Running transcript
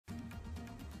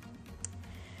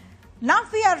Now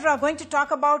we are going to talk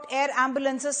about air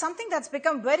ambulances, something that's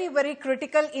become very, very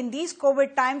critical in these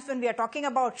COVID times when we are talking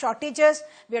about shortages,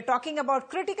 we are talking about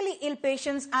critically ill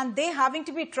patients and they having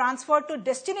to be transferred to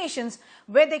destinations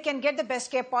where they can get the best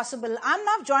care possible. I'm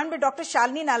now joined by Dr.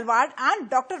 Shalini Nalwad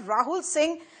and Dr. Rahul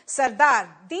Singh Sardar.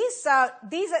 This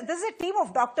is a team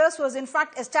of doctors who has in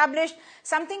fact established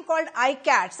something called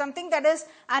ICATT, something that is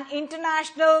an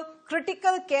international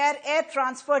critical care air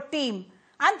transfer team.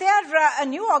 And they are a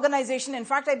new organization. In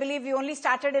fact, I believe we only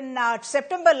started in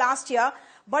September last year,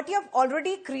 but you have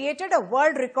already created a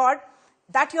world record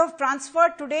that you have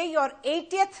transferred today your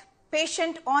 80th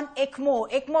patient on ECMO.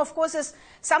 ECMO, of course, is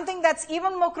something that's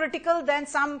even more critical than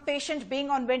some patient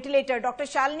being on ventilator. Dr.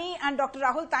 Shalini and Dr.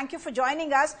 Rahul, thank you for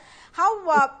joining us.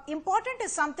 How important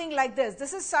is something like this?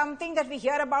 This is something that we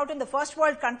hear about in the first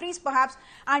world countries, perhaps,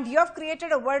 and you have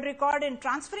created a world record in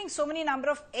transferring so many number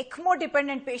of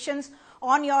ECMO-dependent patients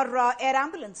on your air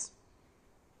ambulance.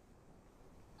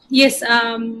 Yes,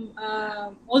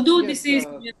 although this is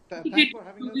air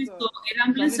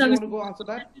ambulance service.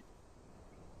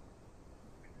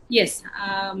 Yes,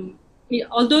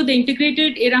 although the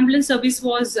integrated air ambulance service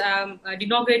was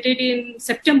inaugurated in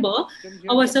September,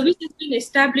 our service has been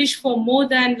established for more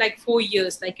than like 4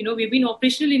 years. We've been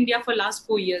operational in India for last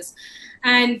 4 years.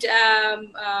 And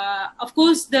of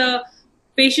course, the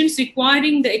patients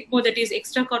requiring the ECMO, that is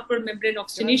extracorporeal membrane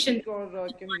oxygenation,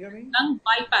 lung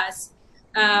bypass,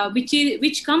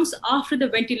 which comes after the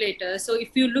ventilator. So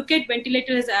if you look at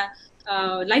ventilator as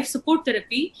a life support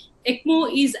therapy, ECMO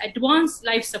is advanced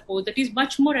life support, that is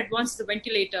much more advanced than the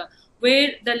ventilator,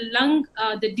 where the lung,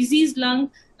 the diseased lung,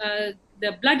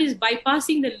 the blood is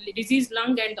bypassing the diseased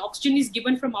lung and the oxygen is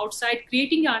given from outside,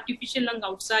 creating an artificial lung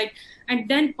outside and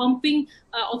then pumping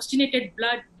oxygenated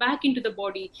blood back into the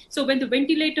body. So when the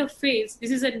ventilator fails,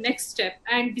 this is a next step,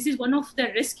 and this is one of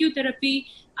the rescue therapy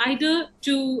either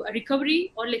to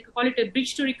recovery, or like call it a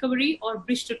bridge to recovery or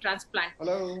bridge to transplant.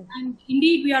 Hello. And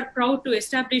indeed, we are proud to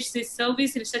establish this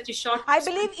service in such a short. I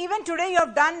believe even today you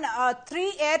have done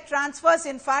 3 air transfers.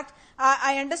 In fact,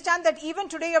 I understand that even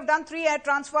today you have done 3 air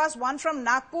transfers, one from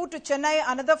Nagpur to Chennai,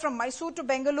 another from Mysore to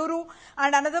Bengaluru,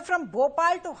 and another from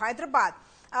Bhopal to Hyderabad.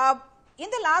 In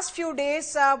the last few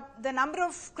days, the number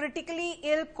of critically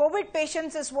ill COVID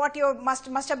patients is what you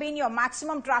must have been your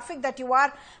maximum traffic that you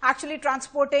are actually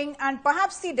transporting, and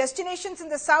perhaps the destinations in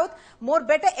the south more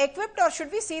better equipped, or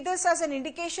should we see this as an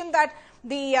indication that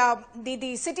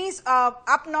the cities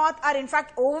up north are in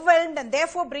fact overwhelmed and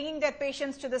therefore bringing their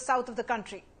patients to the south of the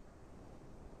country?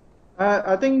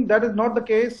 I think that is not the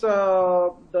case.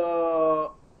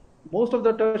 Most of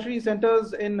the tertiary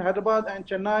centers in Hyderabad and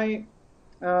Chennai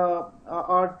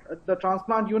are the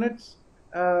transplant units,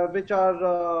 which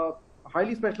are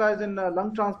highly specialized in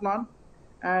lung transplant,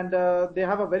 and they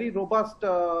have a very robust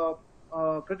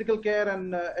critical care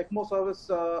and ECMO service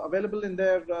available in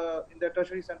their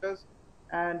tertiary centers,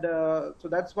 and so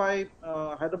that's why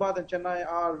Hyderabad and Chennai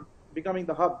are becoming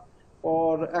the hub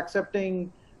for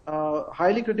accepting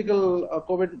highly critical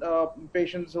COVID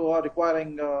patients who are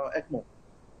requiring ECMO.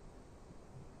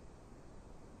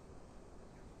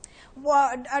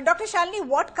 Dr. Shalini,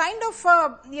 what kind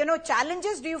of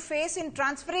challenges do you face in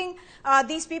transferring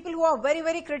these people who are very,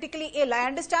 very critically ill? I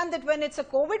understand that when it's a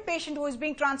COVID patient who is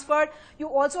being transferred, you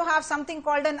also have something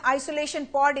called an isolation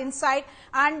pod inside,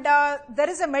 and there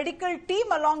is a medical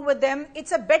team along with them.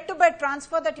 It's a bed-to-bed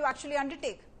transfer that you actually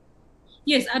undertake.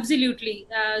 Yes, absolutely.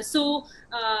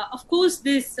 Of course,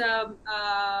 the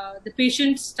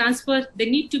patients transfer, they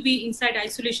need to be inside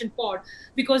isolation pod,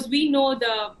 because we know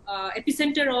the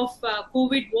epicenter of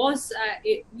COVID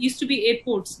used to be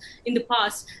airports in the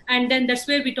past, and then that's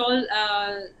where it all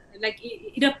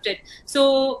erupted.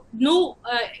 So no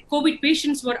COVID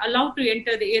patients were allowed to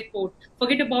enter the airport.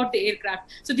 Forget about the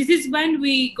aircraft. So this is when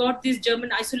we got this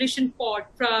German isolation pod,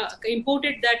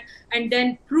 imported that, and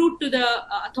then proved to the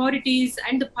authorities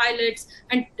and the pilots,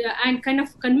 and kind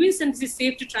of convinced them this is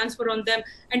safe to transfer on them.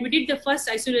 And we did the first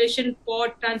isolation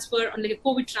pod transfer, on like a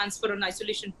COVID transfer on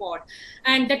isolation pod.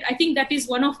 And that, I think that is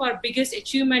one of our biggest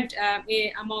achievement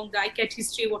among the ICATT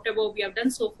history, whatever we have done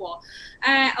so far.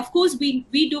 Of course,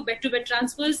 we do bed-to-bed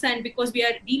transfers, and because we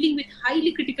are dealing with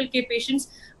highly critical care patients,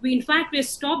 we have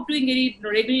stopped doing any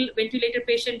regular ventilator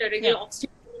patient or regular oxygen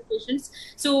patients.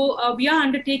 So we are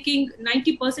undertaking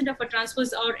 90% of our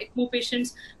transfers are ECMO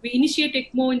patients. We initiate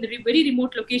ECMO in the very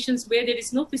remote locations where there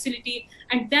is no facility,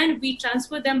 and then we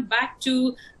transfer them back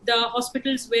to the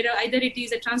hospitals where either it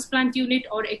is a transplant unit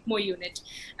or ECMO unit.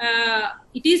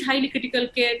 It is highly critical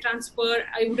care transfer.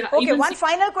 I would one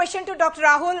final question to Dr.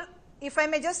 Rahul. if I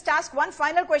may just ask one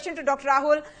final question to Dr.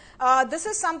 Rahul, this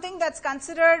is something that's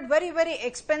considered very, very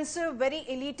expensive, very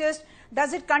elitist.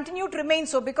 Does it continue to remain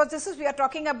so? Because we are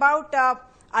talking about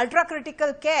ultra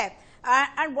critical care.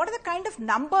 And what are the kind of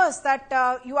numbers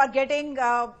that you are getting?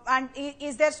 And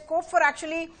is there scope for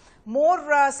actually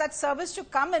more such service to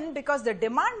come in, because the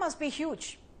demand must be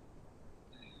huge?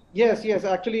 Yes,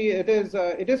 actually it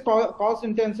is cost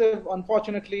intensive,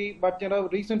 unfortunately, but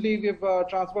recently we've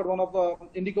transferred one of the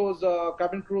Indigo's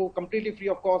cabin crew completely free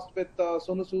of cost with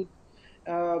Sonu Sood.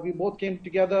 We both came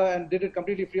together and did it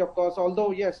completely free of cost.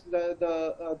 Although yes,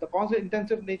 the cost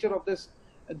intensive nature of this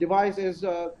device is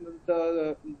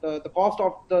the cost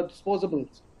of the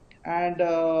disposables, and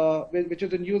which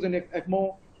is in use in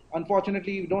ECMO.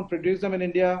 Unfortunately, we don't produce them in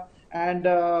India, and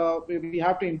we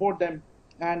have to import them.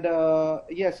 And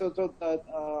yes, so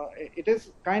it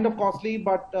is kind of costly,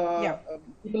 but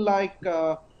people like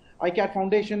ICATT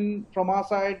Foundation from our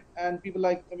side, and people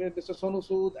like Mr. Sonu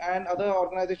Sood and other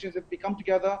organizations, if we come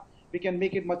together, we can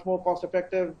make it much more cost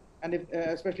effective, and if,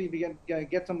 especially we can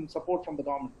get some support from the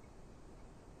government.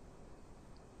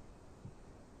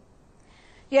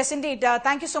 Yes, indeed.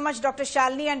 Thank you so much, Dr.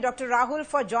 Shalini and Dr. Rahul,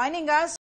 for joining us.